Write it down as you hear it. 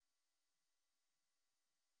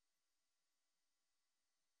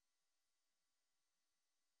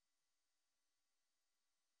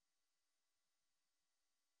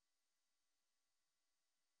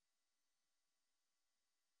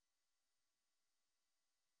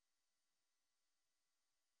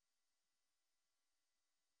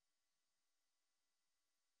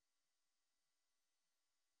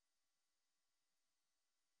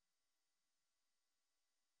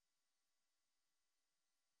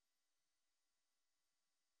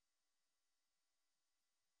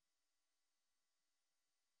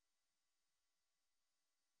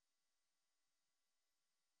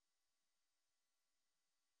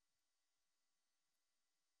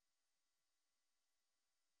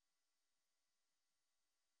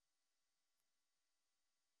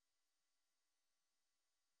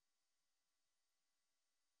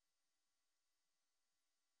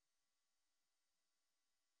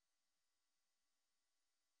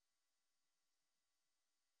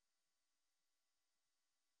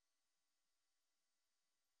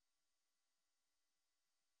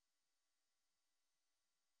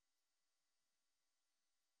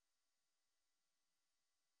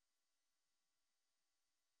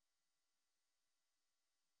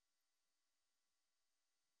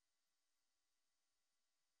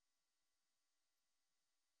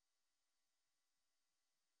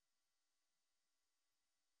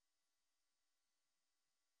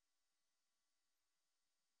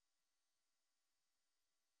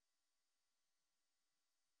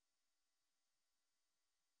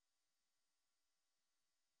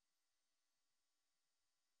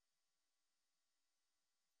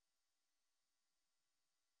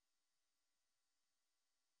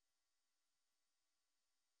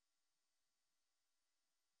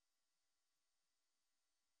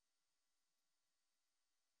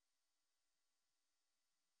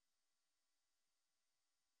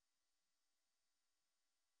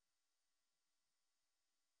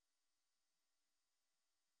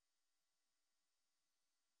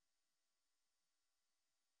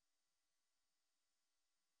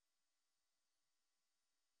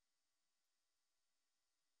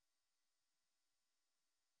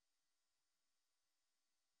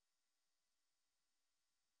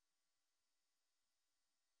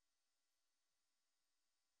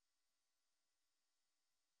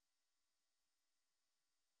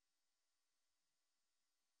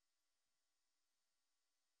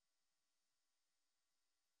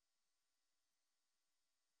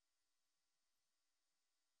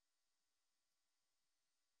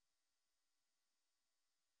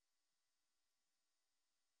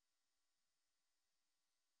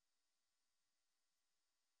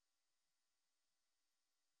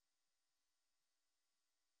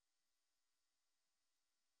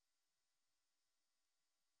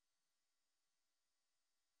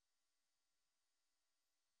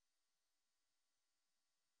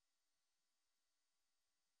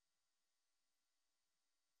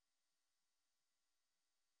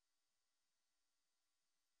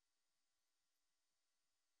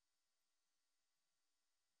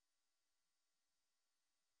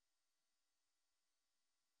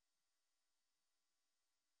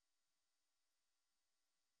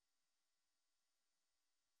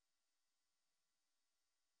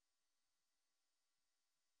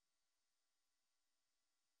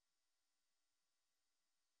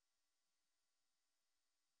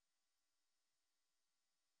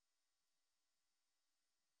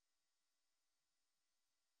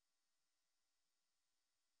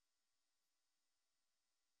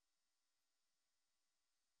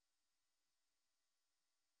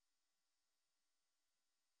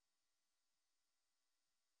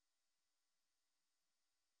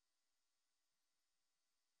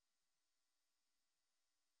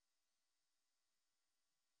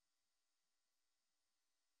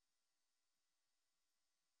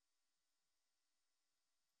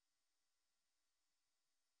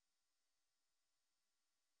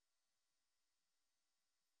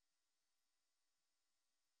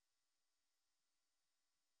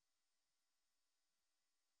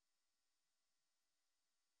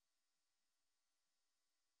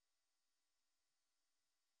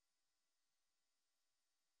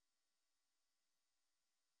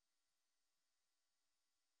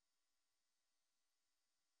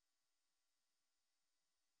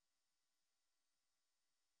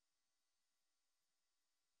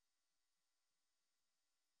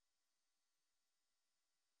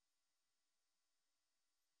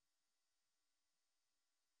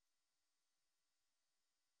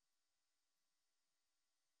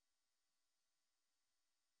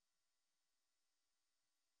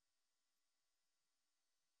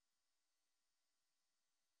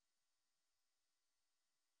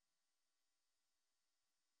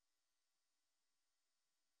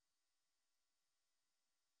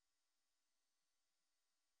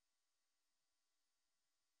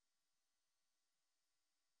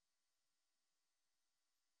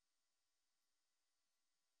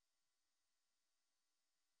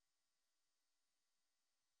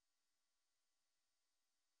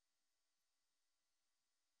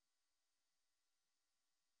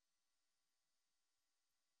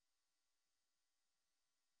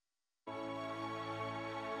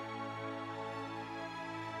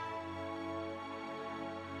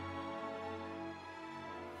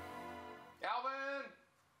Alvin,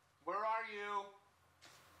 where are you?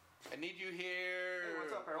 I need you here. Hey,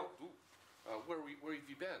 what's up, Harold? Where have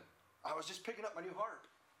you been? I was just picking up my new harp.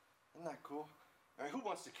 Isn't that cool? I mean, who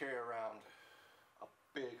wants to carry around a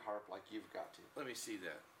big harp like you've got to? Let me see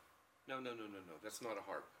that. No. That's not a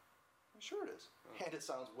harp. I'm sure it is. Oh. And it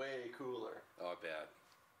sounds way cooler. Oh, I bet.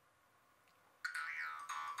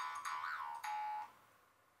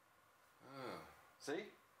 Oh. See?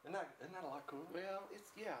 Isn't that a lot cooler? Well,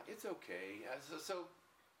 it's okay.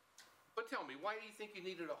 But tell me, why do you think you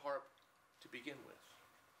needed a harp to begin with?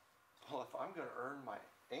 Well, if I'm going to earn my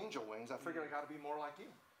angel wings, I figured I got to be more like you.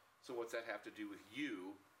 So what's that have to do with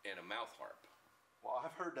you and a mouth harp? Well,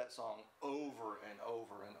 I've heard that song over and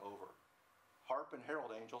over and over. Harp and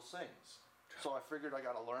Herald Angel sings. So I figured I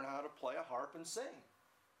got to learn how to play a harp and sing.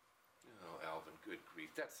 Oh, Alvin, good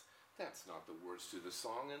grief. That's not the words to the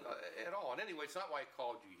song at all. And anyway, it's not why I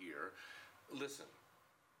called you here. Listen,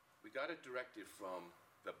 we got a directive from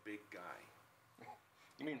the big guy.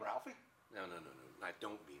 You mean Ralphie? No. I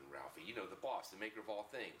don't mean Ralphie. You know, the boss, the maker of all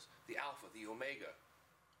things. The Alpha, the Omega.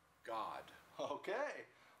 God. Okay.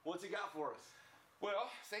 What's he got for us? Well,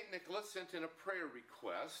 St. Nicholas sent in a prayer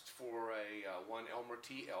request for one Elmer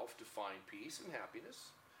T. Elf to find peace and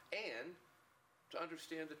happiness and to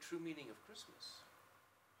understand the true meaning of Christmas.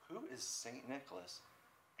 Who is St. Nicholas?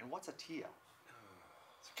 And what's a T-Elf?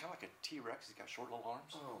 Is it kind of like a T-Rex? He's got short little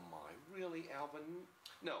arms? Oh my, really, Alvin?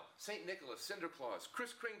 No, St. Nicholas, Cinder Claus,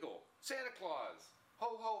 Kris Kringle, Santa Claus.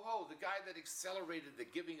 Ho, ho, ho, the guy that accelerated the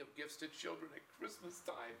giving of gifts to children at Christmas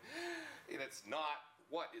time. And it's not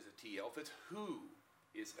what is a T-Elf, it's who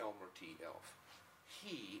is Elmer T. Elf.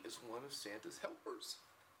 He is one of Santa's helpers.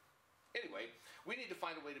 Anyway, we need to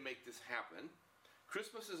find a way to make this happen.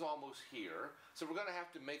 Christmas is almost here, so we're going to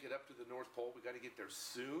have to make it up to the North Pole. We've got to get there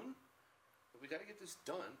soon, but we've got to get this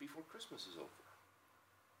done before Christmas is over.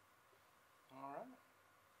 All right.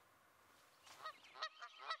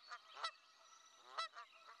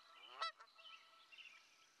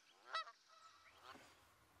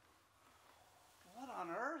 What on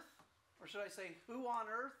earth? Or should I say, who on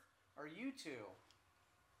earth are you two?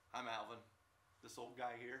 I'm Alvin. This old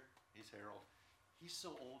guy here, he's Harold. He's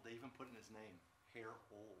so old they even put in his name, Harold.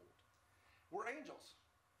 We're angels.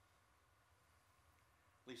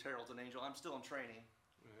 At least Harold's an angel. I'm still in training.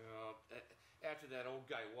 Well, after that old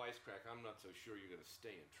guy wisecrack, I'm not so sure you're going to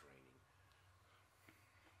stay in training.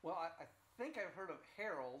 Well, I think I've heard of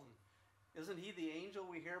Harold. Isn't he the angel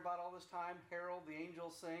we hear about all this time? Harold, the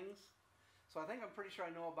angel sings. So I think I'm pretty sure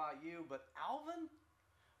I know about you, but Alvin?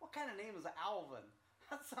 What kind of name is Alvin?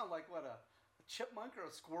 That sounds like, what, a chipmunk or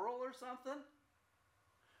a squirrel or something?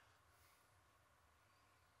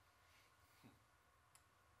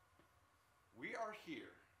 We are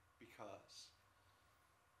here because...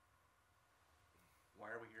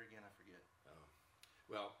 Why are we here again? I forget.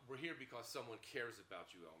 Well, we're here because someone cares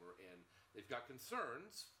about you, Elmer, and they've got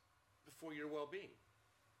concerns for your well-being.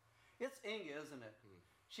 It's Inga, isn't it?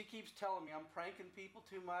 She keeps telling me I'm pranking people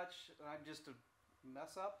too much and I'm just a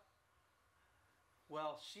mess up.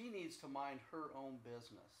 Well, she needs to mind her own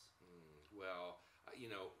business. Well,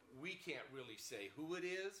 we can't really say who it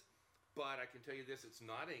is, but I can tell you this, it's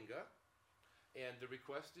not Inga. And the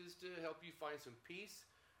request is to help you find some peace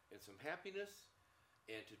and some happiness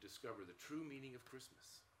and to discover the true meaning of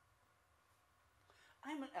Christmas.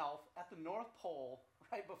 I'm an elf at the North Pole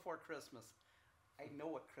right before Christmas. I know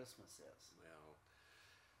what Christmas is. Well,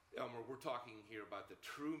 Elmer, we're talking here about the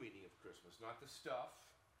true meaning of Christmas, not the stuff,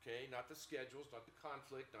 okay? Not the schedules, not the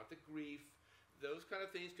conflict, not the grief. Those kind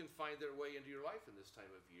of things can find their way into your life in this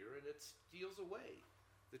time of year, and it steals away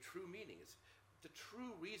the true meaning. It's the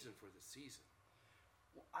true reason for the season.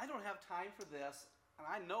 Well, I don't have time for this, and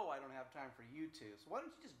I know I don't have time for you two, so why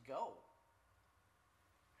don't you just go?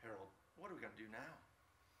 Harold, what are we going to do now?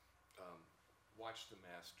 Watch the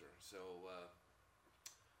master. So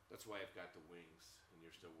that's why I've got the wings, and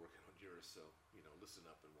you're still working on yours, so, listen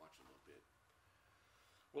up and watch a little bit.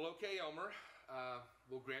 Well, okay, Elmer,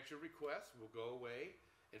 we'll grant your request. We'll go away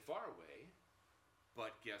and far away,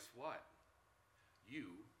 but guess what?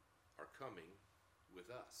 You are coming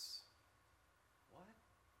with us. What?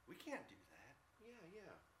 We can't do that.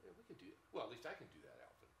 Yeah, we can do it. Well, at least I can do that,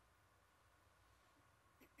 Alvin.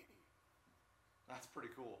 That's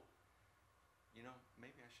pretty cool.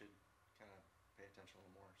 Maybe I should kind of pay attention a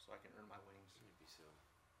little more so I can earn my wings. Maybe so.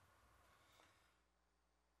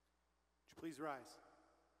 Would you please rise?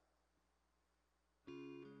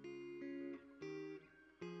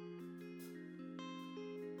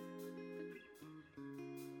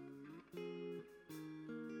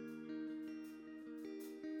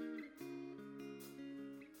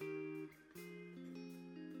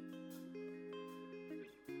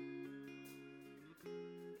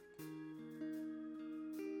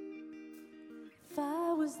 If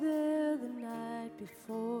I was there the night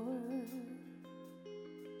before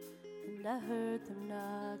and I heard them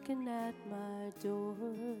knocking at my door,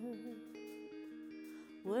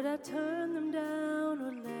 would I turn them down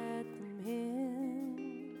or let them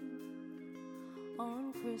in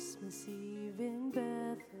on Christmas Eve in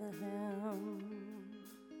Bethlehem?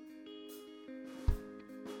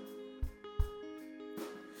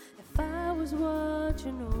 If I was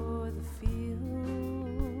watching o'er the field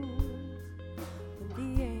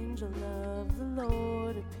when the angel of the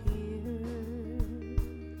Lord appeared,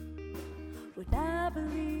 would I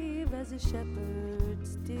believe as the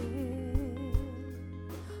shepherds did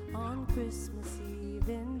on Christmas Eve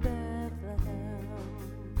in Bethlehem?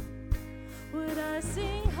 Would I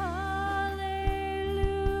sing hallelujah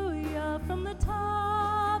from the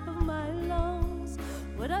top of my lungs?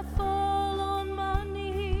 Would I fall on my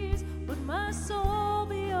knees? Would my soul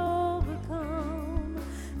be overcome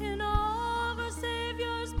in awe of our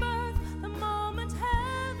Savior's birth, the moment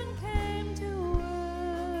heaven came to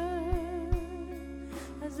earth,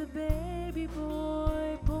 as a baby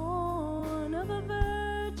boy born of a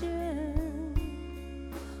virgin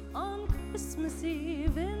on Christmas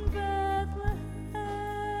Eve in Bethlehem?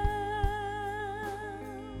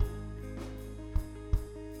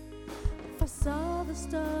 If I saw the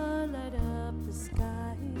star light up the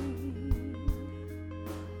sky,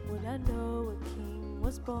 would I know a king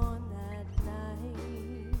was born that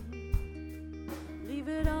night? Leave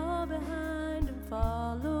it all behind and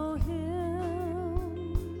follow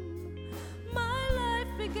him. My life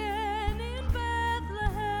began in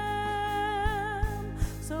Bethlehem,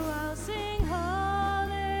 so I'll sing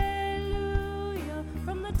hallelujah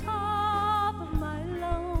from the top of my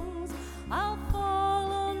lungs. I'll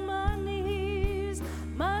fall on my knees,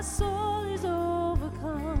 my soul is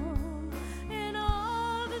overcome in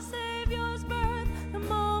awe of the Savior's birth, the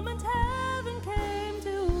moment heaven came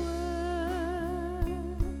to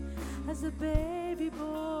earth, as a baby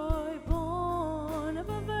boy born of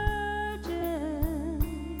a virgin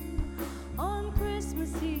on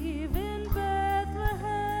Christmas Eve in Bethlehem.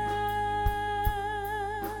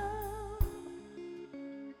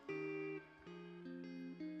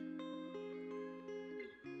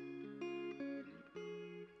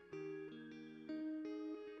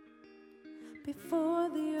 Before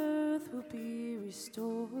the earth will be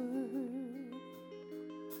restored,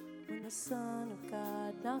 when the Son of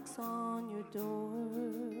God knocks on your door,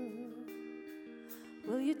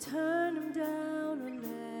 will you turn him down or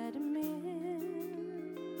let him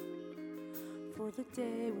in for the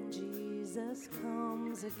day when Jesus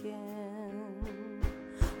comes again?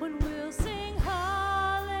 When we'll sing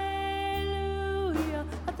hallelujah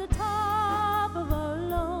at the top of our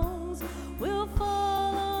lungs, we'll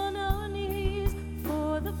fall on our knees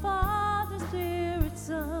for the Father's dearest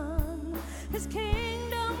Son. His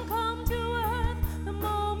kingdom come to earth the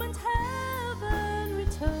moment heaven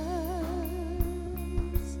returns,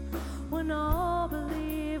 when all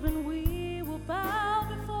believe and we will bow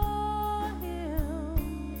before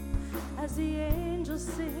him as the angels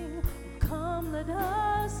sing, come let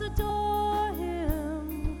us adore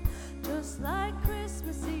him, just like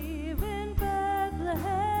Christmas Eve in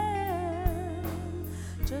Bethlehem,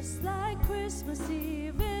 just like Christmas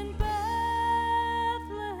Eve in Bethlehem.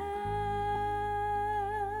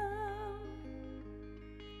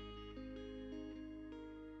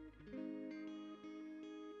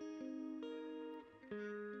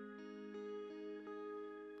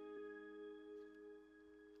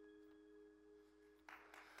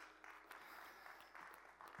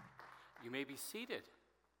 You may be seated.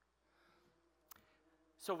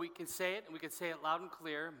 So we can say it, and we can say it loud and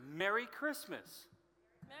clear. Merry Christmas.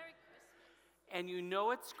 Merry Christmas. And you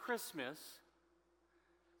know it's Christmas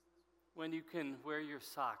when you can wear your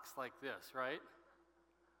socks like this, right?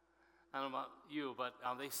 I don't know about you, but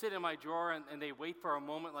they sit in my drawer and they wait for a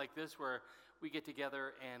moment like this where we get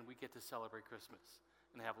together and we get to celebrate Christmas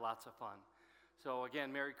and have lots of fun. So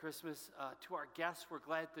again, Merry Christmas. To our guests, we're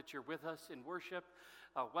glad that you're with us in worship.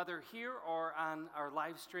 Whether here or on our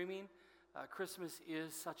live streaming, Christmas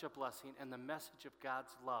is such a blessing, and the message of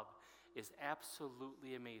God's love is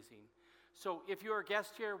absolutely amazing. So if you're a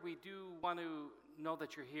guest here, we do want to know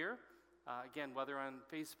that you're here. Again, whether on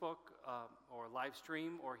Facebook or live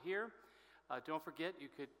stream or here, don't forget you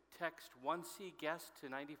could text 1C guest to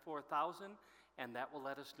 94,000, and that will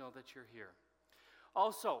let us know that you're here.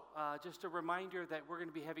 Also, just a reminder that we're going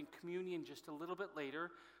to be having communion just a little bit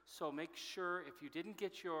later, so make sure if you didn't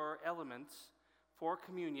get your elements for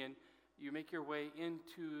communion, you make your way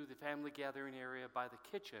into the family gathering area by the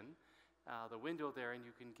kitchen, the window there, and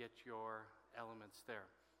you can get your elements there.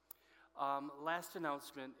 Last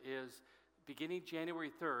announcement is beginning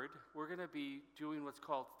January 3rd, we're going to be doing what's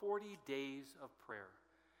called 40 Days of Prayer.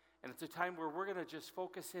 And it's a time where we're going to just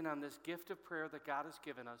focus in on this gift of prayer that God has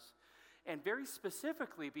given us and very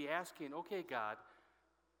specifically be asking, okay, God,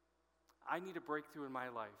 I need a breakthrough in my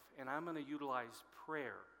life, and I'm going to utilize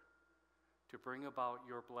prayer to bring about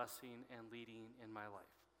your blessing and leading in my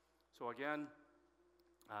life. So again,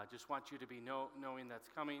 just want you to be knowing that's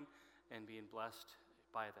coming and being blessed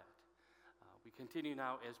by that. We continue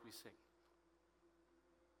now as we sing.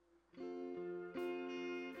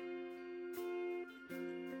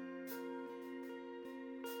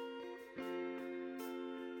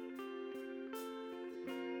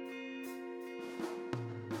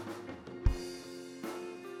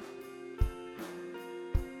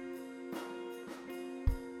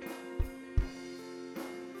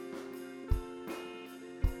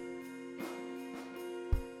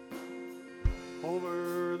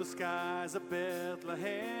 Over the skies of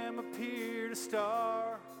Bethlehem appeared a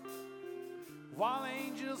star, while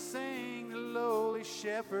angels sang to lowly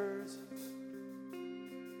shepherds.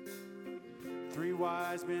 3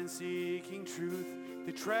 wise men seeking truth,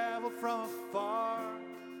 they traveled from afar,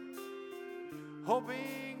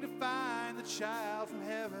 hoping to find the child from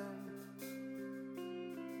heaven.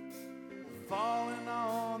 Falling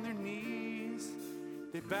on their knees,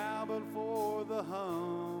 they bow before the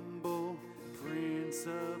humble Prince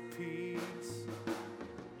of Peace.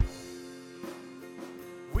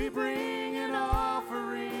 We bring an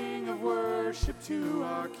offering of worship to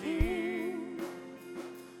our King.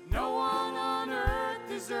 No one on earth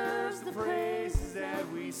deserves the praises that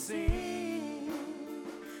we sing.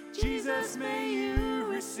 Jesus, may you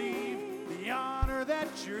receive the honor that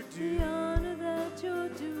you're due. The honor that you're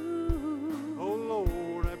due. Oh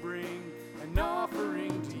Lord, I bring an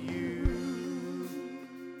offering to you.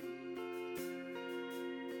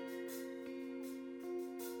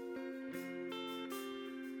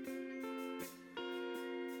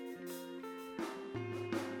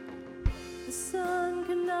 The sun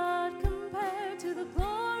cannot compare to the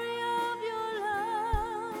glory of your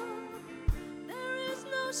love. There is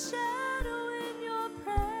no shadow in your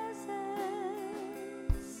presence.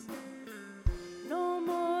 No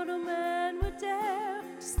mortal man would dare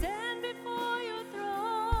to stand before your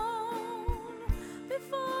throne,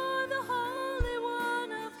 before the Holy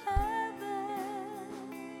One of heaven.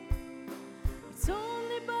 It's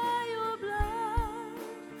only by your blood,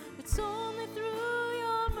 it's only through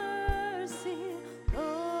your mercy,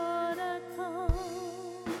 Lord, I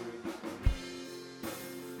come.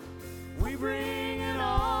 We bring an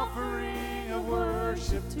offering of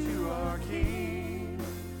worship to our King.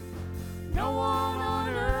 No one on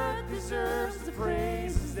earth deserves the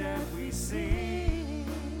praises that we sing.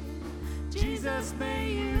 Jesus,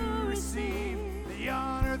 may you receive the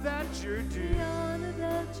honor that you're due. The honor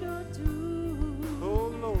that you're due. Oh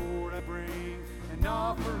Lord, I bring an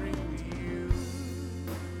offering to you.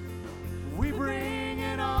 We bring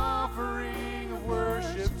an offering of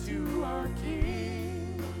worship to our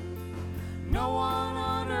King. No one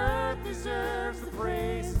on earth deserves the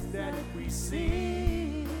praises that we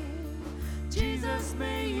sing. Jesus,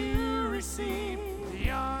 may you receive the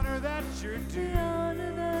honor that you're due. The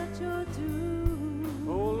honor that you're due.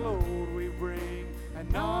 Oh Lord, we bring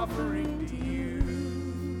an offering to you.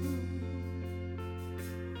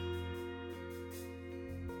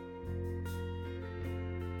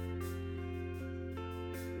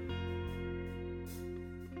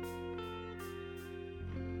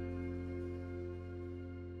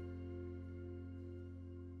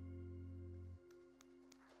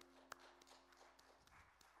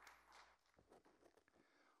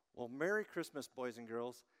 Well, Merry Christmas, boys and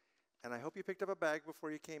girls. And I hope you picked up a bag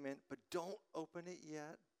before you came in, but don't open it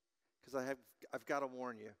yet, because I've got to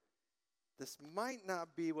warn you. This might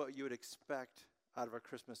not be what you would expect out of a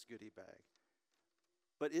Christmas goodie bag.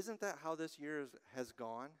 But isn't that how this year has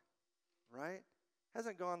gone, right?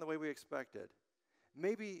 Hasn't gone the way we expected.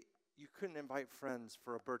 Maybe you couldn't invite friends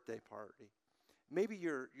for a birthday party. Maybe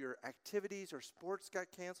your activities or sports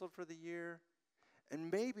got canceled for the year.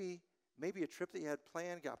 And maybe a trip that you had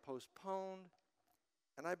planned got postponed.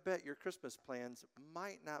 And I bet your Christmas plans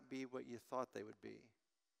might not be what you thought they would be.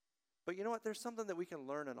 But you know what? There's something that we can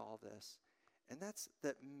learn in all this. And that's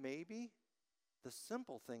that maybe the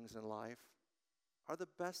simple things in life are the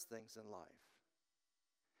best things in life.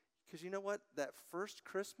 Because you know what? That first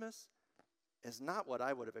Christmas is not what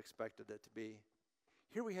I would have expected it to be.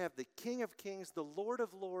 Here we have the King of Kings, the Lord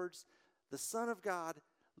of Lords, the Son of God,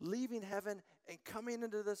 leaving heaven and coming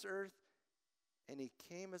into this earth. And he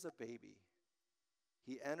came as a baby.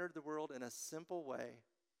 He entered the world in a simple way,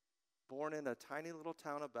 born in a tiny little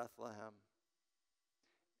town of Bethlehem.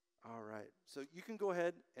 All right. So you can go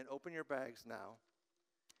ahead and open your bags now.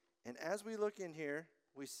 And as we look in here,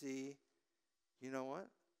 we see, you know what?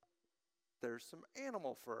 There's some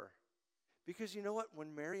animal fur. Because you know what?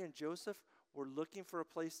 When Mary and Joseph were looking for a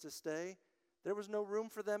place to stay, there was no room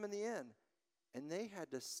for them in the inn. And they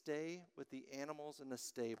had to stay with the animals in the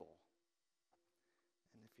stable.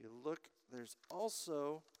 And if you look, there's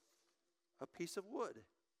also a piece of wood.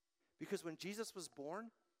 Because when Jesus was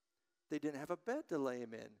born, they didn't have a bed to lay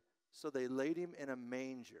him in. So they laid him in a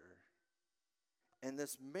manger. And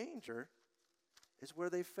this manger is where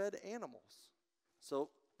they fed animals. So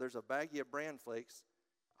there's a baggie of bran flakes.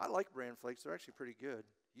 I like bran flakes. They're actually pretty good.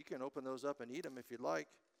 You can open those up and eat them if you'd like.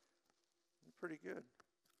 They're pretty good.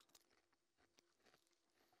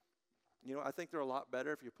 You know, I think they're a lot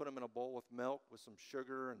better if you put them in a bowl with milk with some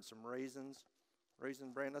sugar and some raisins.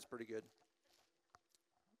 Raisin bran, that's pretty good.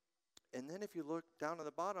 And then if you look down at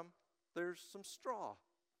the bottom, there's some straw.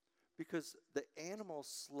 Because the animals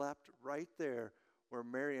slept right there where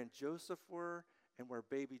Mary and Joseph were and where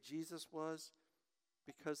baby Jesus was,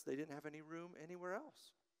 because they didn't have any room anywhere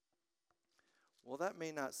else. Well, that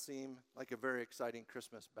may not seem like a very exciting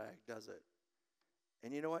Christmas bag, does it?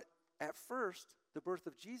 And you know what? At first, the birth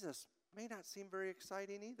of Jesus may not seem very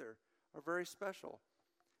exciting either or very special.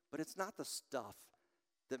 But it's not the stuff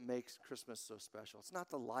that makes Christmas so special. It's not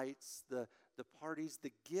the lights, the parties,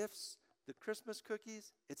 the gifts, the Christmas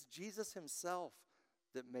cookies. It's Jesus himself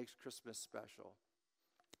that makes Christmas special.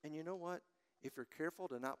 And you know what? If you're careful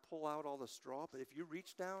to not pull out all the straw, but if you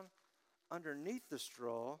reach down underneath the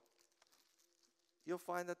straw, you'll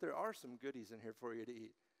find that there are some goodies in here for you to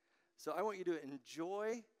eat. So I want you to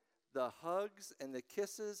enjoy the hugs and the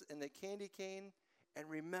kisses and the candy cane, and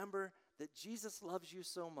remember that Jesus loves you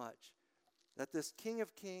so much that this King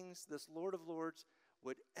of Kings, this Lord of Lords,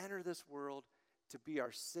 would enter this world to be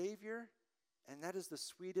our Savior, and that is the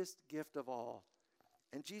sweetest gift of all.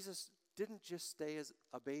 And Jesus didn't just stay as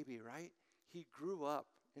a baby, right? He grew up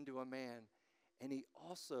into a man, and he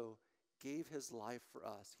also gave his life for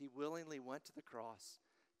us. He willingly went to the cross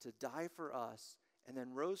to die for us, and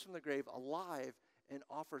then rose from the grave alive and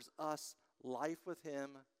offers us life with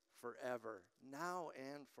him forever, now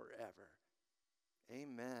and forever.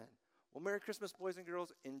 Amen. Well, Merry Christmas, boys and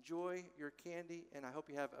girls. Enjoy your candy, and I hope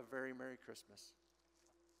you have a very Merry Christmas.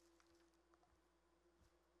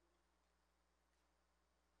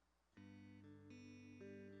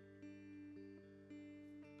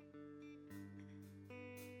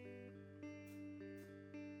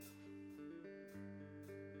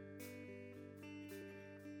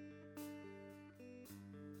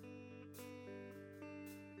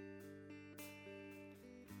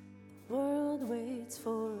 The world waits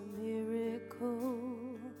for a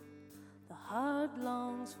miracle. The heart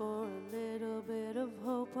longs for a little bit of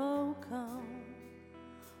hope. Oh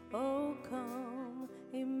come,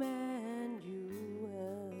 Emmanuel.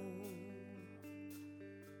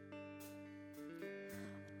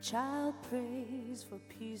 A child prays for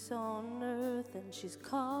peace on earth, and she's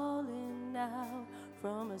calling out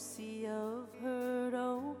from a sea of hurt.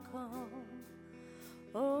 Oh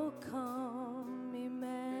come,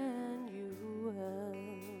 Emmanuel.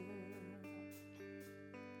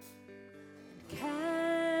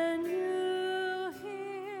 Can you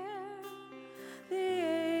hear the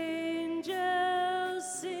angels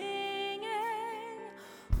singing?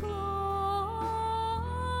 Glory,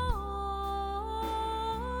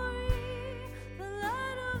 the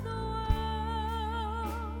light of the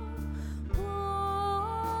world. Glory,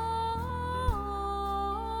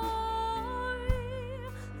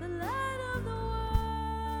 the light of the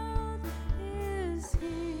world is here.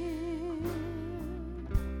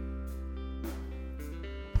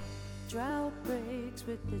 Drought breaks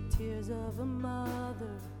with the tears of a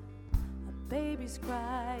mother. A baby's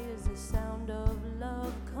cry is the sound of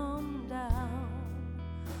love. Come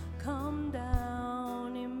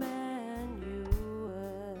down, Emmanuel.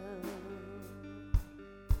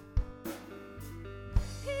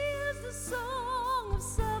 Here's the song of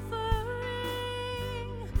suffering.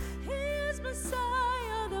 Here's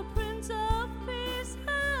Messiah, the Prince of Peace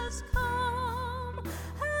has come,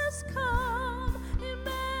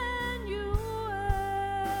 Emmanuel.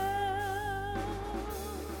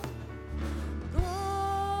 Glory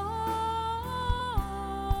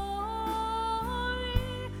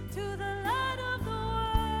to the light of the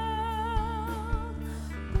world.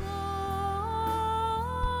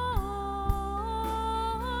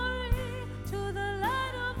 Glory to the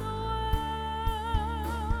light of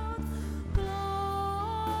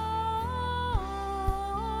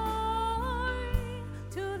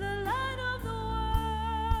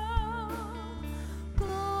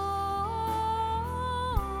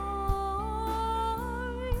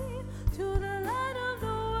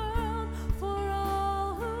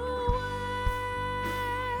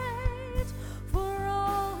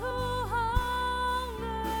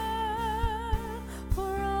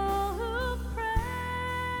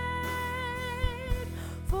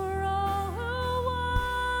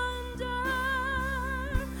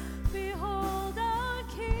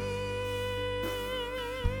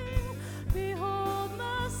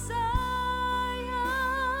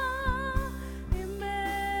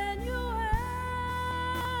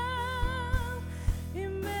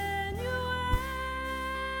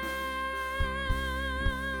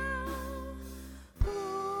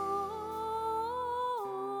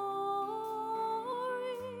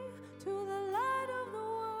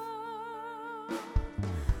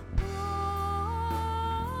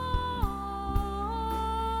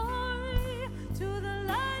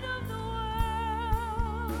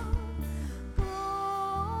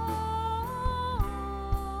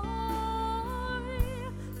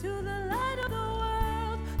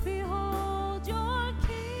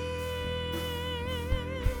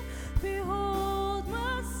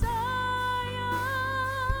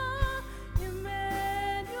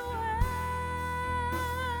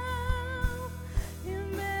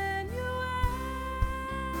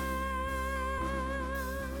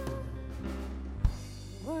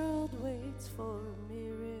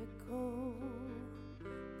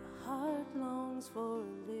longs for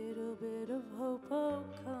a little bit of hope.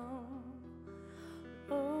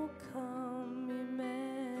 Oh, come,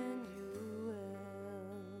 Emmanuel.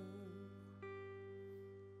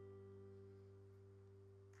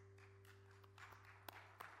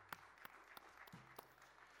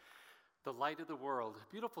 The Light of the World,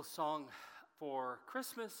 a beautiful song for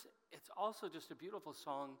Christmas. It's also just a beautiful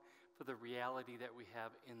song for the reality that we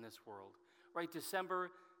have in this world. Right,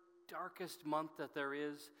 December, darkest month that there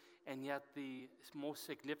is, and yet the most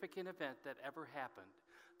significant event that ever happened,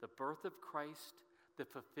 the birth of Christ, the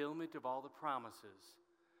fulfillment of all the promises,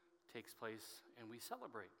 takes place, and we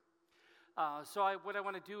celebrate. What I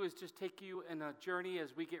want to do is just take you in a journey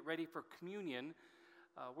as we get ready for communion.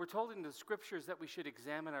 We're told in the scriptures that we should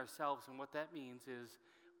examine ourselves, and what that means is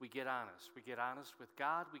we get honest. We get honest with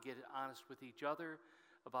God, we get honest with each other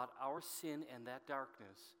about our sin and that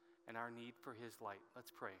darkness and our need for His light.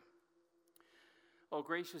 Let's pray. Oh,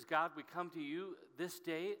 gracious God, we come to you this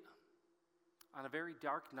day on a very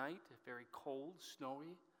dark night, very cold,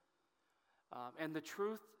 snowy, and the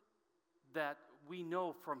truth that we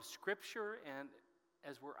know from Scripture, and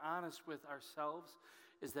as we're honest with ourselves,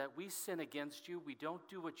 is that we sin against you. We don't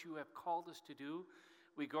do what you have called us to do.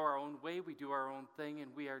 We go our own way, we do our own thing,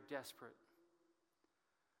 and we are desperate.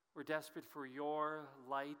 We're desperate for your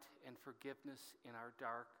light and forgiveness in our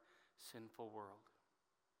dark, sinful world.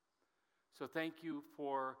 So thank you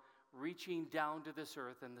for reaching down to this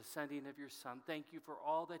earth and the sending of your Son. Thank you for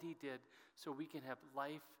all that He did so we can have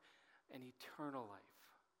life and eternal life.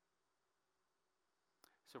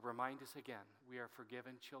 So remind us again, we are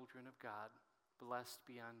forgiven children of God, blessed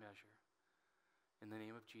beyond measure. In the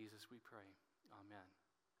name of Jesus we pray. Amen.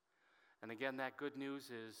 And again, that good news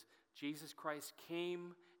is Jesus Christ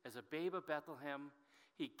came as a babe of Bethlehem.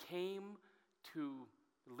 He came to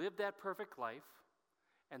live that perfect life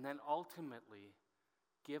and then ultimately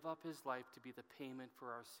give up His life to be the payment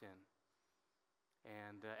for our sin.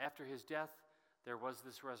 And after His death, there was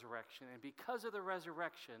this resurrection. And because of the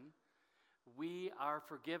resurrection, we are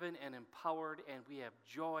forgiven and empowered, and we have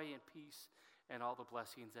joy and peace and all the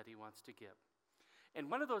blessings that He wants to give. And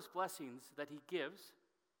one of those blessings that He gives,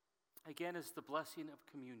 again, is the blessing of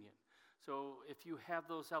communion. So if you have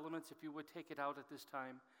those elements, if you would take it out at this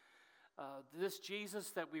time. This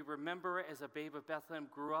Jesus that we remember as a babe of Bethlehem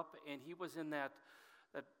grew up, and He was in that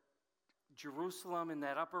Jerusalem, in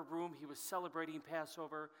that upper room. He was celebrating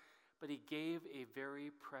Passover, but He gave a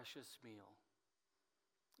very precious meal.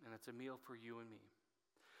 And it's a meal for you and me.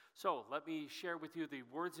 So let me share with you the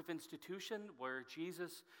words of institution where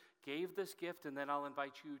Jesus gave this gift, and then I'll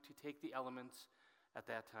invite you to take the elements at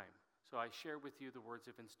that time. So I share with you the words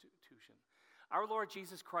of institution. Our Lord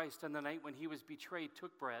Jesus Christ, on the night when He was betrayed,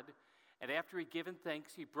 took bread, and after He'd given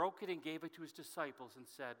thanks, He broke it and gave it to His disciples and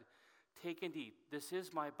said, "Take and eat. This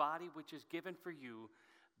is my body, which is given for you.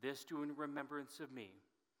 This do in remembrance of me."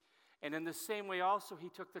 And in the same way also He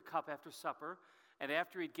took the cup after supper, and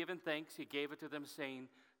after He'd given thanks, He gave it to them, saying,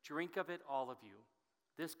 "Drink of it, all of you.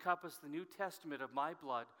 This cup is the New Testament of my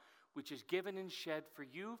blood, which is given and shed for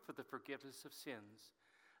you for the forgiveness of sins.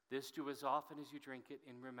 This do as often as you drink it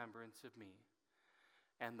in remembrance of me.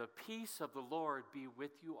 And the peace of the Lord be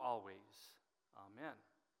with you always." Amen.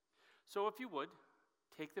 So if you would,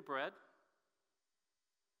 take the bread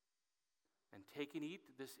and take and eat.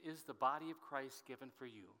 This is the body of Christ given for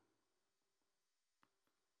you.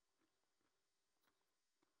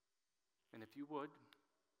 And if you would,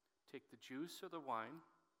 take the juice or the wine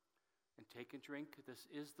and take and drink. This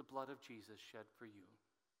is the blood of Jesus shed for you.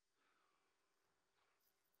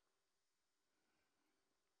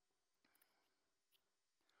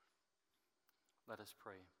 Let us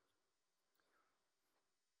pray.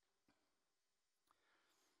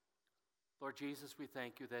 Lord Jesus, we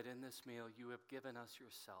thank you that in this meal you have given us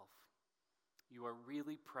yourself. You are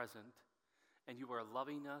really present, and you are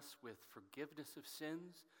loving us with forgiveness of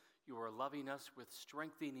sins. You are loving us with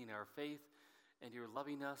strengthening our faith, and you're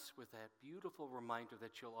loving us with that beautiful reminder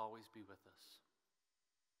that you'll always be with us.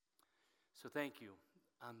 So thank you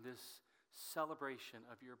on this celebration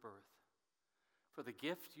of your birth for the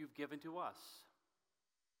gift you've given to us.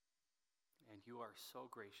 And you are so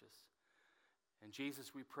gracious. And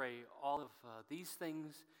Jesus, we pray all of these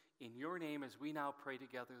things in your name as we now pray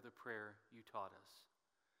together the prayer you taught us.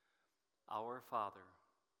 Our Father,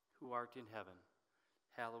 who art in heaven,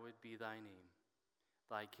 hallowed be thy name.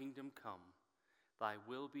 Thy kingdom come, thy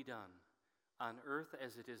will be done, on earth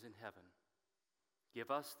as it is in heaven.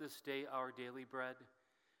 Give us this day our daily bread,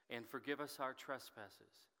 and forgive us our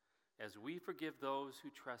trespasses, as we forgive those who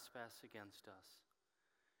trespass against us.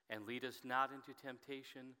 And lead us not into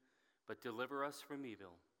temptation, but deliver us from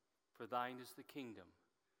evil. For thine is the kingdom,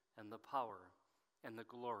 and the power, and the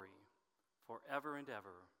glory forever and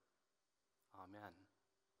ever. Amen.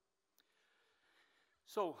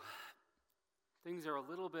 So, things are a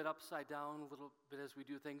little bit upside down, a little bit as we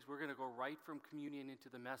do things. We're going to go right from communion into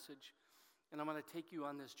the message. And I'm going to take you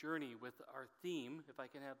on this journey with our theme, if I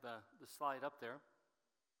can have the slide up there.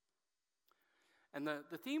 And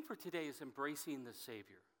the theme for today is embracing the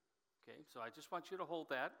Savior. Okay, so I just want you to hold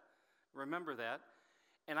that, remember that.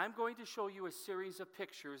 And I'm going to show you a series of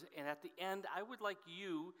pictures, and at the end, I would like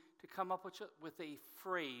you to come up with a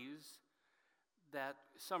phrase that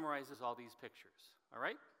summarizes all these pictures. All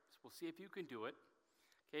right? So we'll see if you can do it.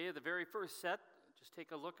 Okay, the very first set, just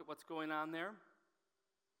take a look at what's going on there.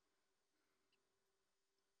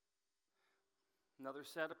 Another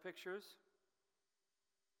set of pictures.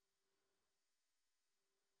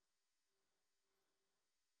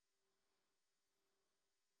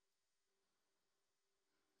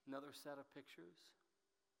 Another set of pictures.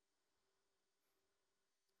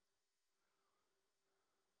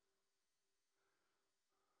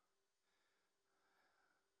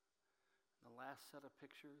 The last set of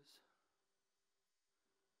pictures.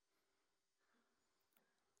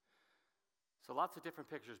 So lots of different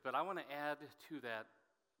pictures, but I want to add to that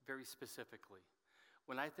very specifically.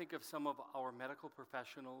 When I think of some of our medical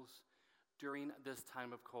professionals during this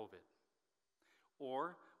time of COVID,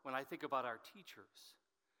 or when I think about our teachers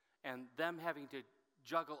and them having to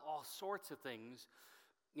juggle all sorts of things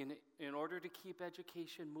in order to keep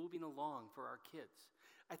education moving along for our kids.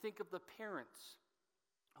 I think of the parents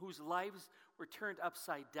whose lives were turned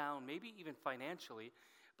upside down, maybe even financially,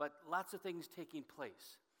 but lots of things taking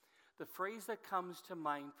place. The phrase that comes to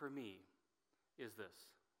mind for me is this.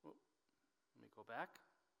 Oh, let me go back.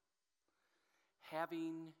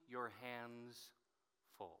 Having your hands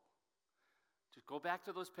full. Just go back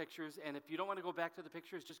to those pictures, and if you don't want to go back to the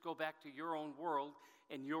pictures, just go back to your own world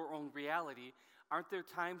and your own reality. Aren't there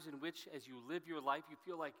times in which, as you live your life, you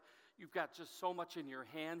feel like you've got just so much in your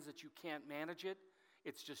hands that you can't manage it?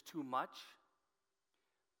 It's just too much?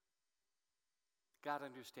 God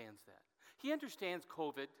understands that. He understands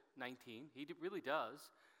COVID-19. He really does.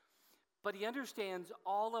 But he understands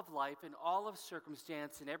all of life and all of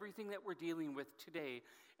circumstance and everything that we're dealing with today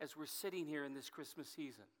as we're sitting here in this Christmas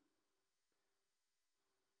season.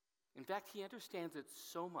 In fact, he understands it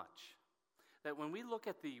so much that when we look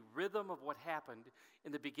at the rhythm of what happened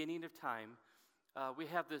in the beginning of time, we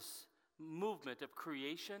have this movement of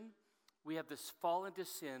creation, we have this fall into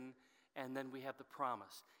sin, and then we have the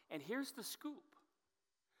promise. And here's the scoop.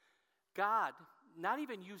 God, not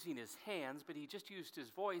even using his hands, but he just used his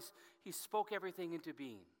voice, he spoke everything into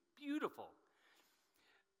being. Beautiful.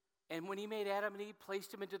 And when he made Adam and Eve,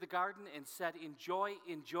 placed him into the garden and said, enjoy,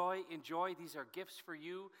 enjoy, enjoy. These are gifts for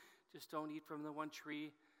you. Just don't eat from the one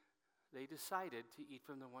tree. They decided to eat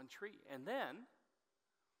from the one tree. And then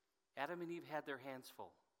Adam and Eve had their hands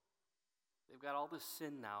full. They've got all this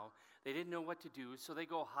sin now. They didn't know what to do, so they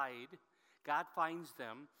go hide. God finds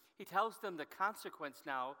them. He tells them the consequence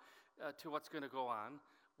now to what's going to go on.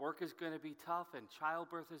 Work is going to be tough, and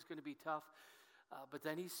childbirth is going to be tough. But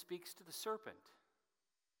then he speaks to the serpent.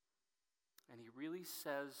 And he really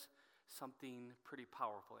says something pretty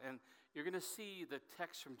powerful. And you're going to see the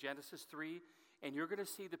text from Genesis 3, and you're going to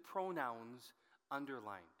see the pronouns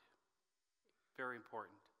underlined. Very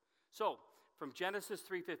important. So, from Genesis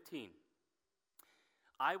 3:15,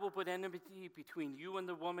 I will put enmity between you and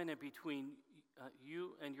the woman, and between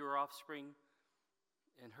you and your offspring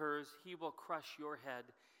and hers. He will crush your head,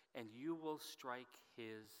 and you will strike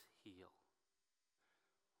his heel.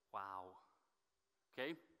 Wow.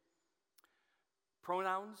 Okay?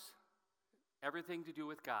 Pronouns, everything to do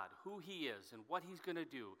with God, who he is and what he's going to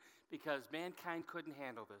do, because mankind couldn't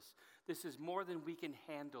handle this. This is more than we can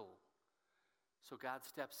handle. So God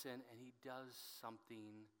steps in and he does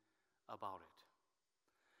something about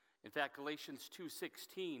it. In fact, Galatians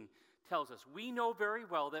 2:16 tells us, we know very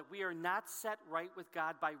well that we are not set right with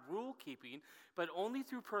God by rule keeping, but only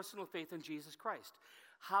through personal faith in Jesus Christ.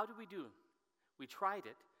 How do we do? We tried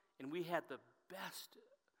it, and we had the best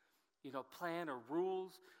plan or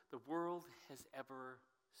rules the world has ever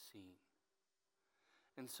seen.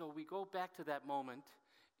 And so we go back to that moment,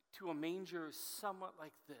 to a manger somewhat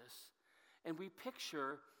like this, and we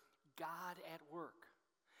picture God at work.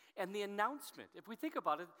 And the announcement, if we think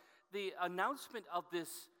about it, the announcement of this,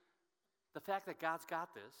 the fact that God's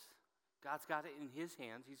got this, God's got it in his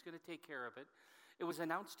hands, he's going to take care of it, it was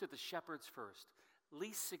announced to the shepherds first,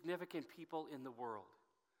 least significant people in the world.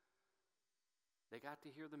 They got to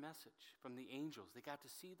hear the message from the angels. They got to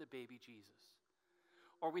see the baby Jesus.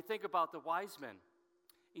 Or we think about the wise men.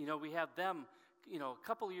 We have them a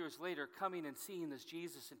couple of years later, coming and seeing this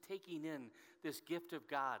Jesus and taking in this gift of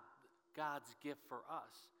God, God's gift for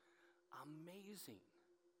us. Amazing.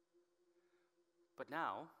 But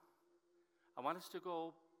now, I want us to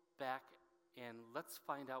go back and let's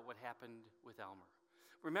find out what happened with Elmer.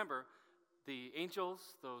 Remember, the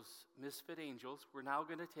angels, those misfit angels, were now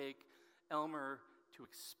going to take Elmer to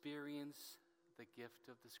experience the gift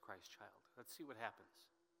of this Christ child. Let's see what happens.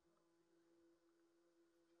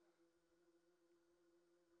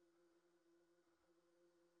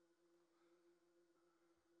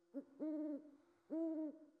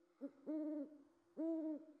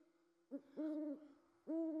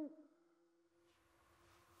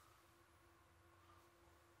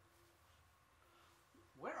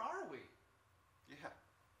 Where are we? Yeah,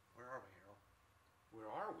 where are we, Harold? Where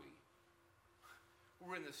are we?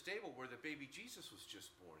 We're in the stable where the baby Jesus was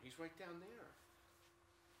just born. He's right down there.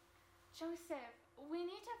 Joseph, we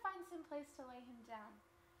need to find some place to lay him down.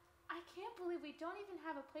 I can't believe we don't even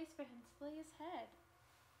have a place for him to lay his head.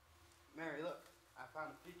 Mary, look, I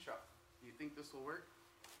found a feed truck. Do you think this will work?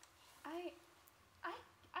 I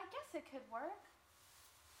guess it could work.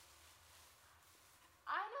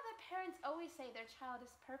 I know that parents always say their child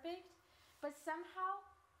is perfect, but somehow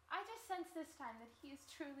I just sense this time that he is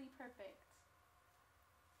truly perfect.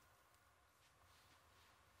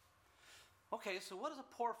 Okay, so what does a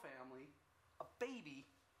poor family, a baby,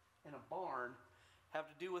 and a barn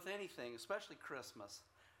have to do with anything, especially Christmas?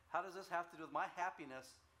 How does this have to do with my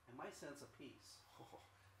happiness and my sense of peace? Oh,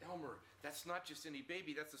 Elmer, that's not just any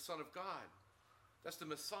baby, that's the Son of God. That's the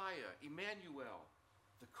Messiah, Emmanuel,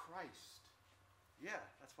 the Christ. Yeah,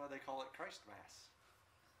 that's why they call it Christ Mass.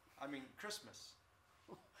 I mean, Christmas.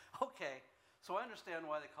 Okay, so I understand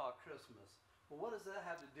why they call it Christmas. But what does that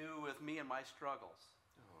have to do with me and my struggles?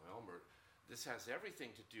 Oh, Elmer, this has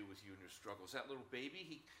everything to do with you and your struggles. That little baby,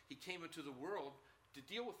 he came into the world to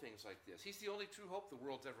deal with things like this. He's the only true hope the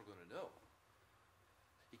world's ever going to know.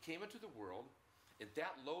 He came into the world in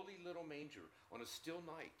that lowly little manger on a still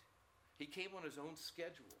night. He came on his own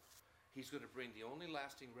schedule. He's going to bring the only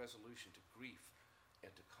lasting resolution to grief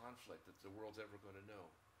and to conflict that the world's ever going to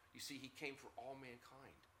know. You see, he came for all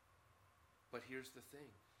mankind. But here's the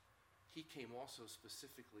thing. He came also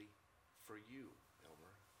specifically for you,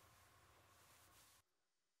 Elmer.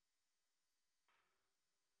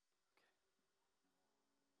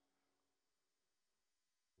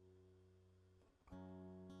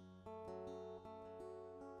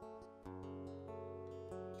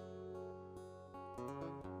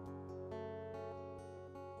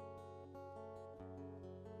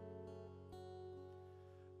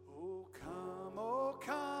 Oh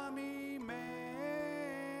come, Emmanuel,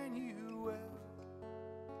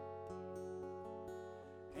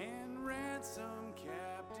 and ransom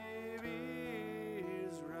captive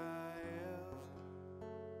Israel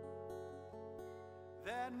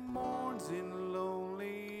that mourns in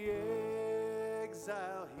lonely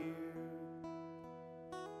exile here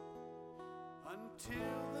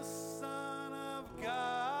until the Son of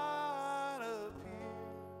God appear.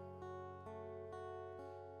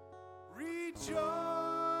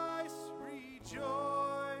 Rejoice,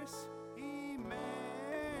 rejoice, Emmanuel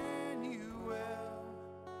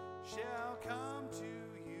shall come to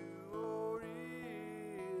you, O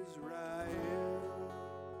Israel.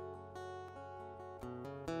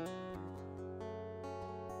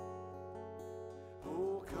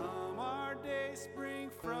 Oh, come, our day spring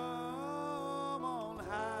from on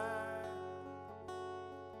high,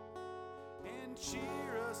 and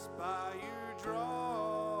cheer us by your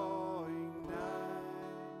drawing nigh.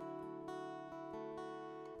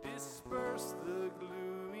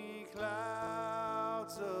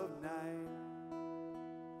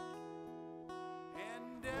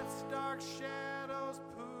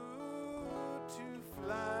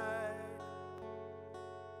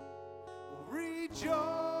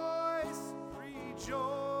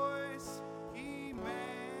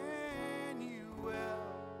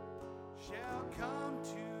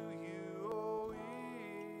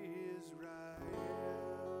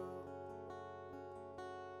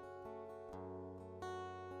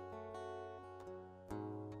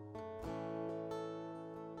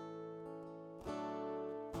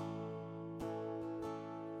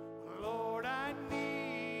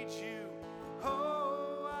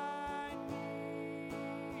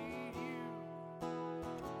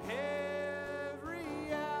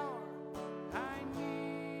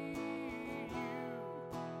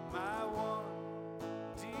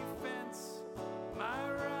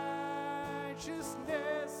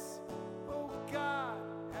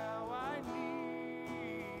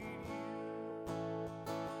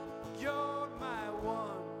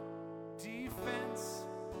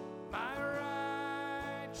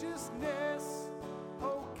 righteousness.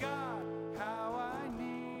 Oh God, how I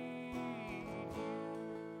need you.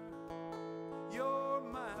 You're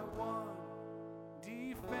my one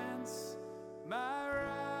defense, my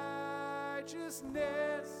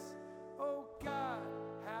righteousness. Oh God,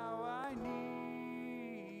 how I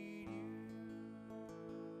need you.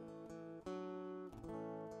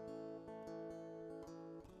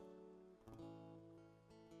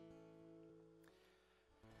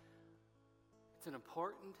 It's an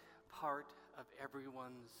important part of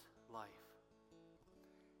everyone's life.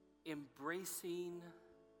 Embracing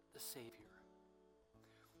the Savior.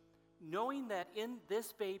 Knowing that in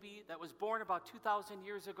this baby that was born about 2,000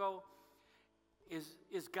 years ago is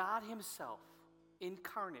God Himself,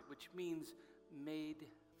 incarnate, which means made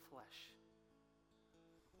flesh.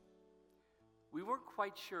 We weren't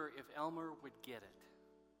quite sure if Elmer would get it.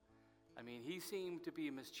 I mean, he seemed to be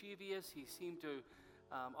mischievous. He seemed to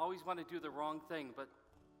always want to do the wrong thing, but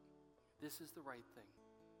this is the right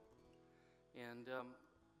thing. And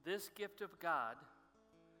this gift of God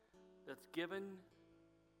that's given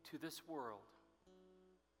to this world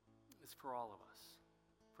is for all of us.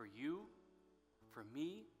 For you, for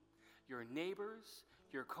me, your neighbors,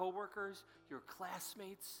 your coworkers, your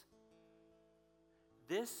classmates.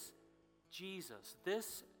 This Jesus,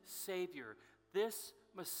 this Savior, this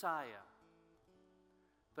Messiah,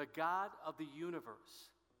 the God of the universe,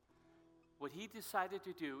 what He decided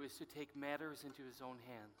to do is to take matters into His own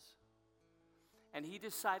hands. And He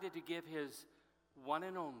decided to give His one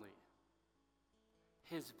and only,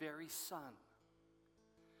 His very Son,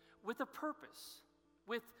 with a purpose,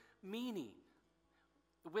 with meaning,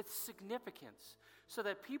 with significance, so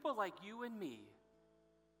that people like you and me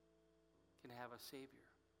can have a Savior.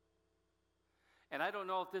 And I don't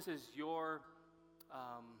know if this is your,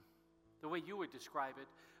 the way you would describe it,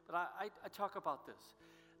 but I talk about this.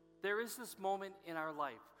 There is this moment in our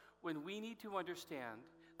life when we need to understand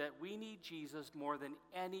that we need Jesus more than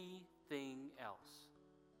anything else.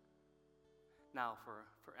 Now,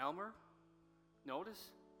 for Elmer,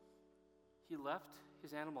 notice he left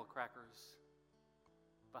his animal crackers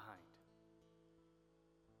behind.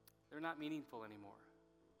 They're not meaningful anymore.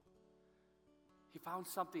 He found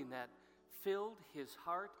something that filled his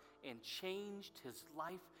heart and changed his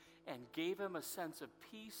life and gave him a sense of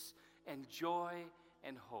peace and joy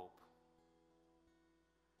and hope.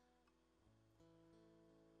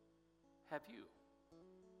 Have you?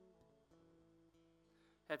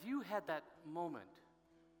 Have you had that moment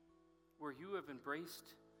where you have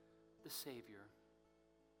embraced the Savior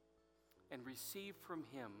and received from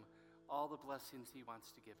Him all the blessings He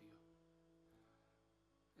wants to give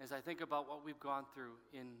you? As I think about what we've gone through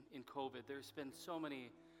in COVID, there's been so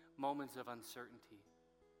many moments of uncertainty.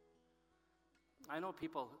 I know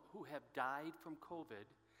people who have died from COVID.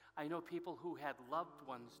 I know people who had loved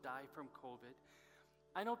ones die from COVID.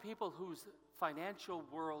 I know people whose financial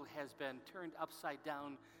world has been turned upside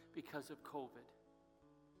down because of COVID.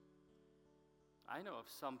 I know of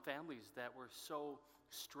some families that were so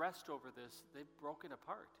stressed over this, they've broken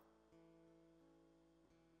apart.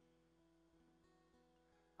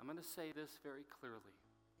 I'm going to say this very clearly.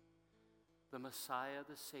 The Messiah,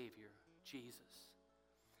 the Savior, Jesus,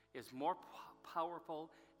 is more powerful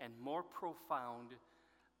and more profound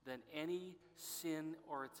than any sin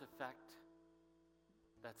or its effect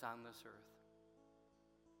that's on this earth.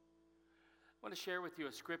 I want to share with you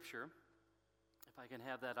a scripture, if I can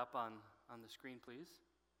have that up on the screen, please.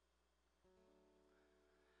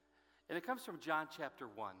 And it comes from John chapter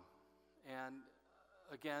 1. And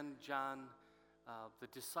again, John, the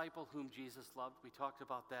disciple whom Jesus loved, we talked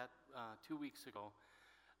about that 2 weeks ago.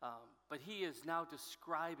 But he is now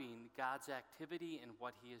describing God's activity and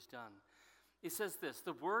what He has done. It says this: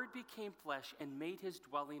 "The Word became flesh and made His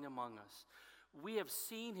dwelling among us. We have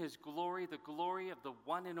seen His glory, the glory of the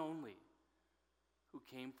one and only, who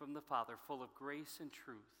came from the Father, full of grace and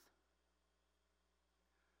truth."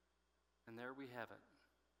 And there we have it.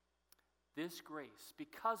 This grace,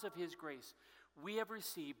 because of His grace, we have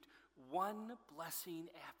received one blessing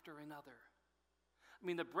after another. I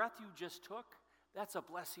mean, the breath you just took, that's a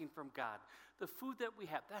blessing from God. The food that we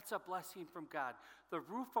have, that's a blessing from God. The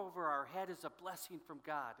roof over our head is a blessing from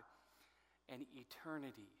God. And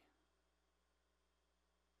eternity,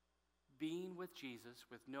 being with Jesus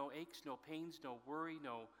with no aches, no pains, no worry,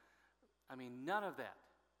 none of that.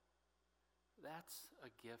 That's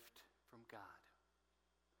a gift from God.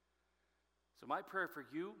 So my prayer for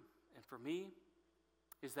you and for me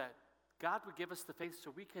is that God would give us the faith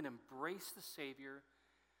so we can embrace the Savior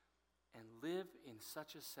and live in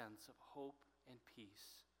such a sense of hope and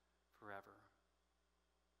peace forever.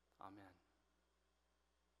 Amen.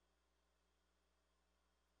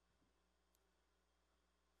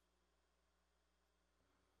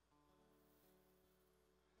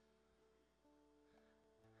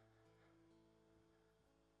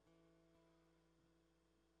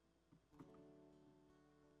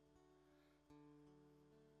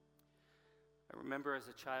 remember as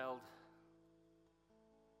a child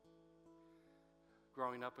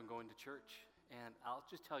growing up and going to church. And I'll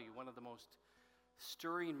just tell you, one of the most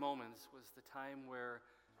stirring moments was the time where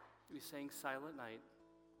we sang Silent Night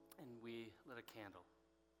and we lit a candle.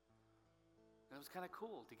 And it was kind of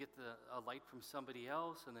cool to get a light from somebody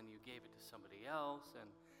else, and then you gave it to somebody else, and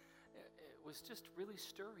it was just really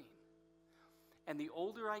stirring. And the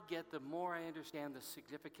older I get, the more I understand the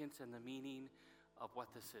significance and the meaning of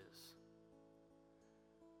what this is.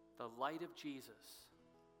 The light of Jesus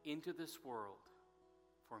into this world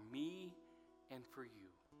for me and for you.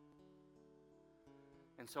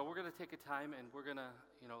 And so we're going to take a time and we're going to,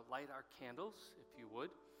 light our candles, if you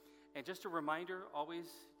would. And just a reminder, always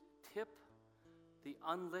tip the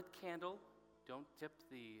unlit candle. Don't tip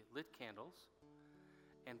the lit candles.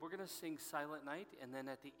 And we're going to sing Silent Night, and then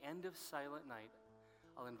at the end of Silent Night,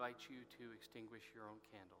 I'll invite you to extinguish your own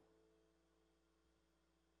candle.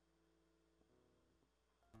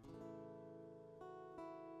 Go ahead.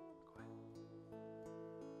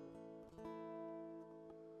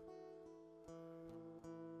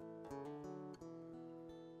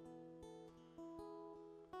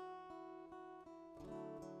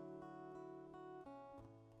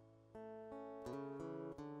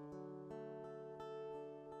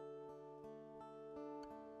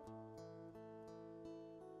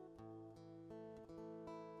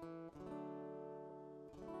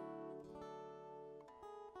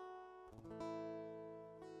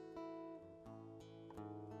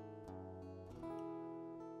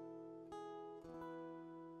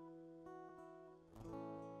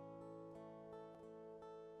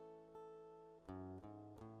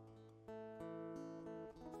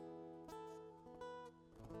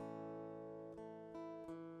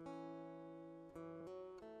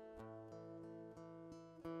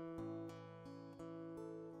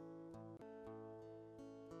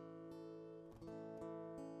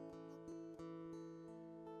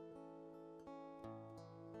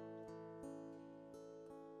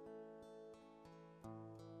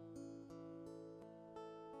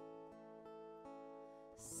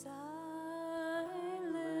 Silent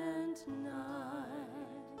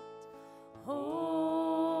night,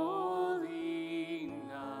 holy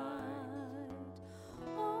night,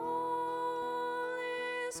 all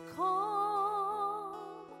is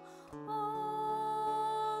calm,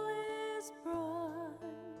 all is bright,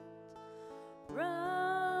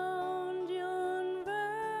 round yon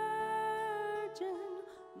virgin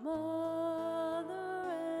mother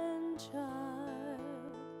and child.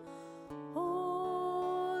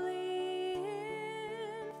 Holy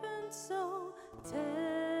infant, so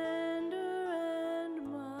tender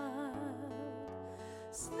and mild,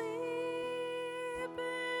 sleep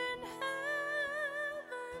in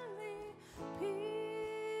heavenly peace,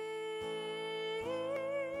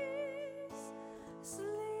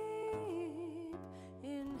 sleep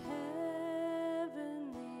in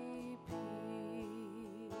heavenly peace.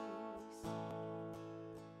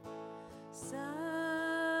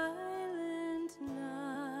 Silent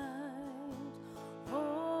night,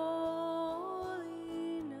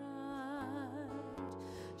 holy night,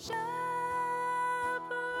 shepherds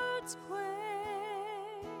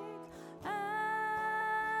quake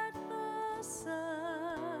at the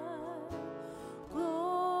sight,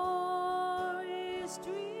 glory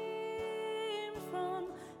streamed from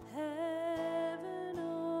heaven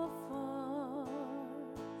afar.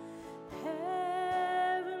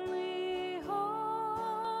 Heavenly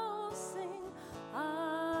hosts sing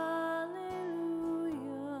Alleluia.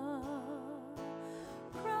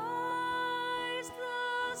 Christ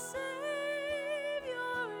the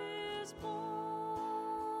Savior is born.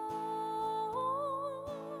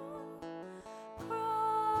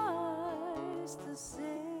 Christ the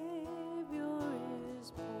Savior is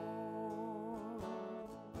born.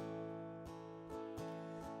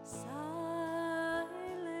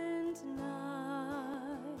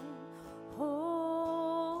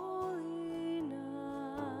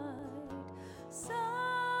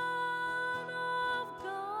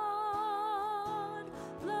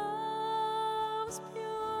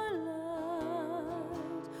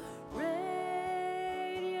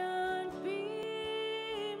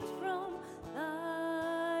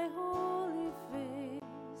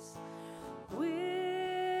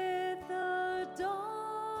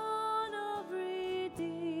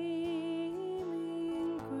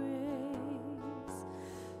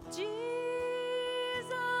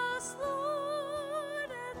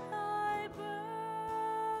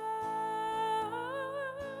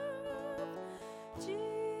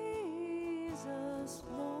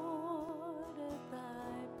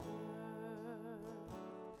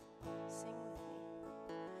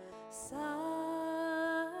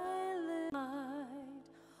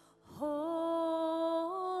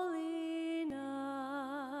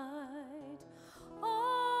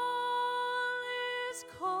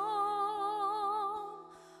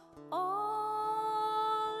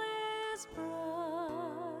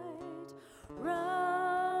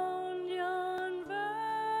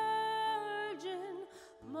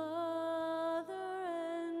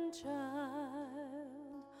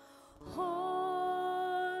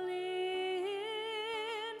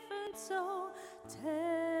 so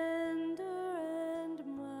tender and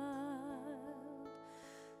mild.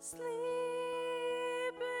 Sleep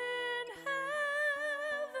in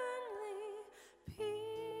heavenly peace.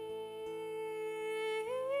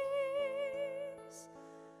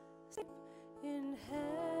 Sleep in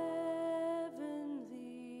heavenly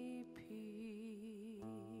peace.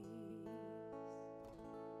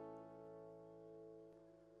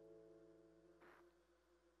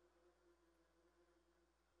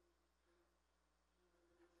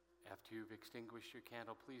 After you've extinguished your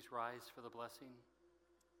candle, please rise for the blessing.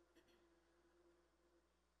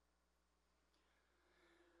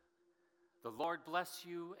 The Lord bless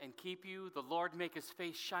you and keep you. The Lord make his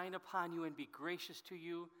face shine upon you and be gracious to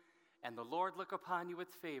you. And the Lord look upon you with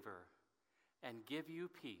favor and give you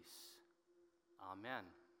peace. Amen.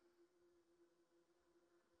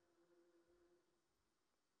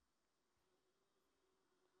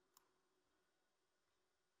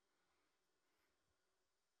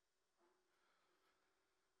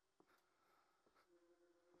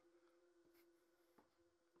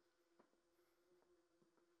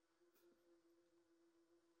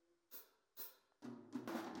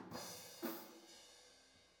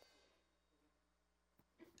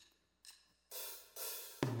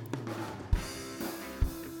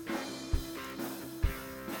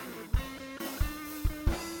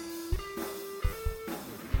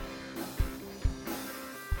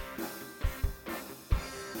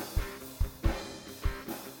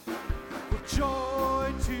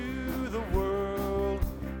 Joy to the world,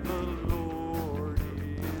 the Lord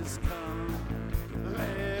is come.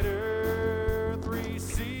 Let earth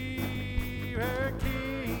receive her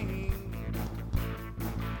King.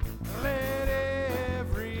 Let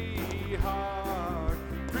every heart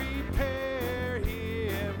prepare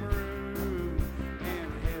him room.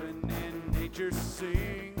 And heaven and nature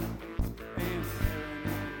sing. And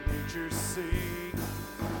heaven and nature sing.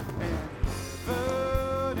 And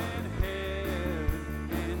heaven and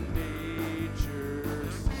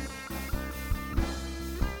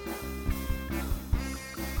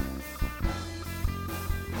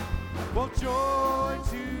well, joy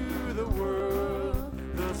to the world,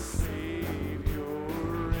 the Savior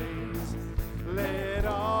reigns. Let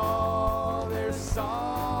all their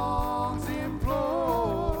songs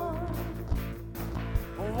implore,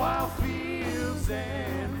 while fields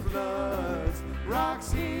and floods,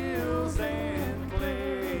 rocks, hills, and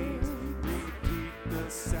plains repeat the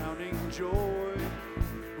sounding joy,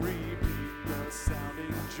 repeat the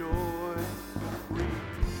sounding joy,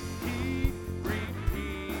 repeat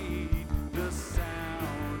the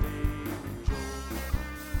sounding joy.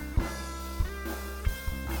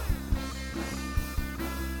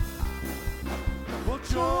 Well,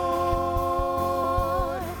 joy,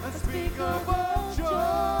 unspeakable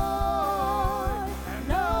joy,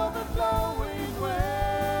 and overflowing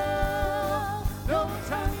well, no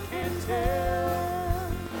tongue can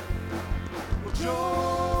tell. Well,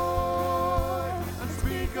 joy,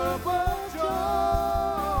 unspeakable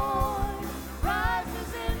joy,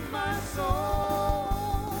 rises in my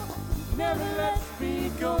soul, never lets me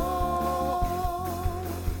go.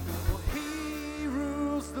 Well, he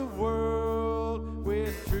rules the world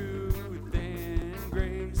with truth and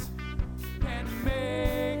grace, and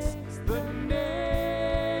makes the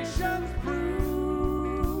nations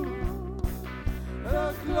prove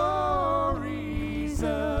the glories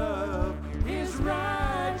of his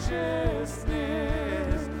righteousness,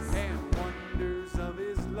 and wonders of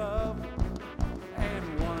his love,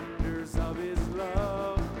 and wonders of his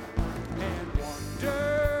love, and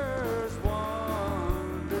wonders,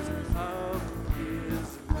 wonders of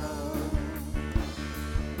his love.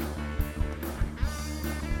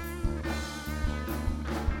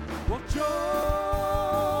 Well, joy,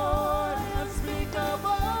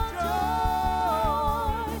 unspeakable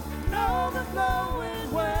joy, and overflowing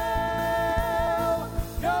well,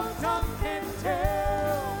 no tongue can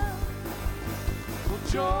tell. Well,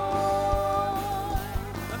 joy,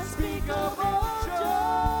 unspeakable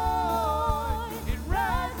joy, it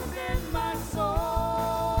rises in my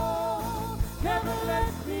soul, never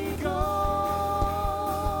lets me go.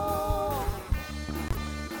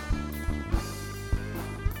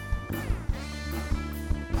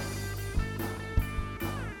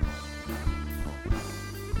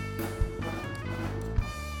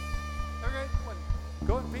 Okay,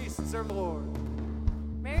 go in peace and serve the Lord.